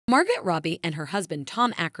Margot Robbie and her husband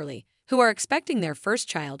Tom Ackerley, who are expecting their first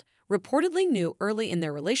child, reportedly knew early in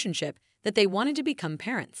their relationship that they wanted to become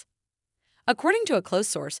parents. According to a close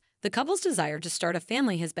source, the couple's desire to start a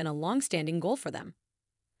family has been a long-standing goal for them.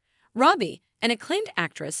 Robbie, an acclaimed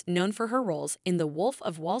actress known for her roles in The Wolf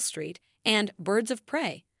of Wall Street and Birds of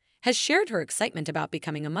Prey, has shared her excitement about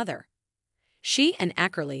becoming a mother. She and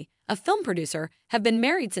Ackerley, a film producer, have been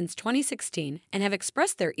married since 2016 and have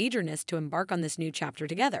expressed their eagerness to embark on this new chapter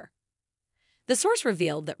together. The source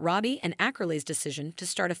revealed that Robbie and Ackerley's decision to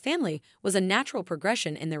start a family was a natural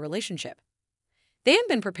progression in their relationship. They have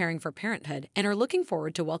been preparing for parenthood and are looking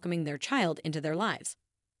forward to welcoming their child into their lives.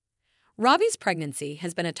 Robbie's pregnancy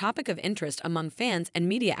has been a topic of interest among fans and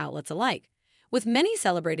media outlets alike, with many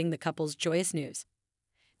celebrating the couple's joyous news.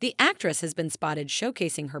 The actress has been spotted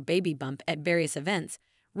showcasing her baby bump at various events,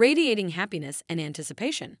 radiating happiness and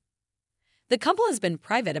anticipation. The couple has been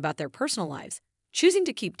private about their personal lives, choosing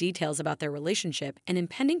to keep details about their relationship and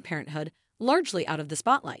impending parenthood largely out of the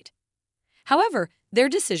spotlight. However, their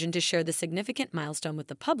decision to share the significant milestone with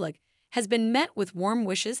the public has been met with warm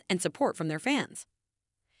wishes and support from their fans.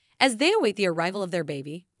 As they await the arrival of their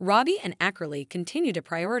baby, Robbie and Ackerley continue to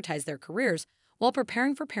prioritize their careers while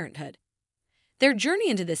preparing for parenthood. Their journey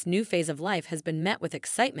into this new phase of life has been met with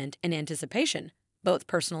excitement and anticipation, both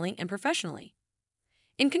personally and professionally.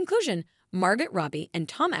 In conclusion, Margot Robbie and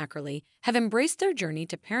Tom Ackerley have embraced their journey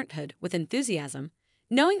to parenthood with enthusiasm,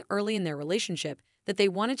 knowing early in their relationship that they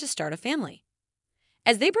wanted to start a family.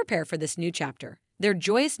 As they prepare for this new chapter, their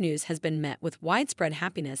joyous news has been met with widespread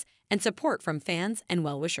happiness and support from fans and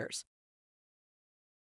well-wishers.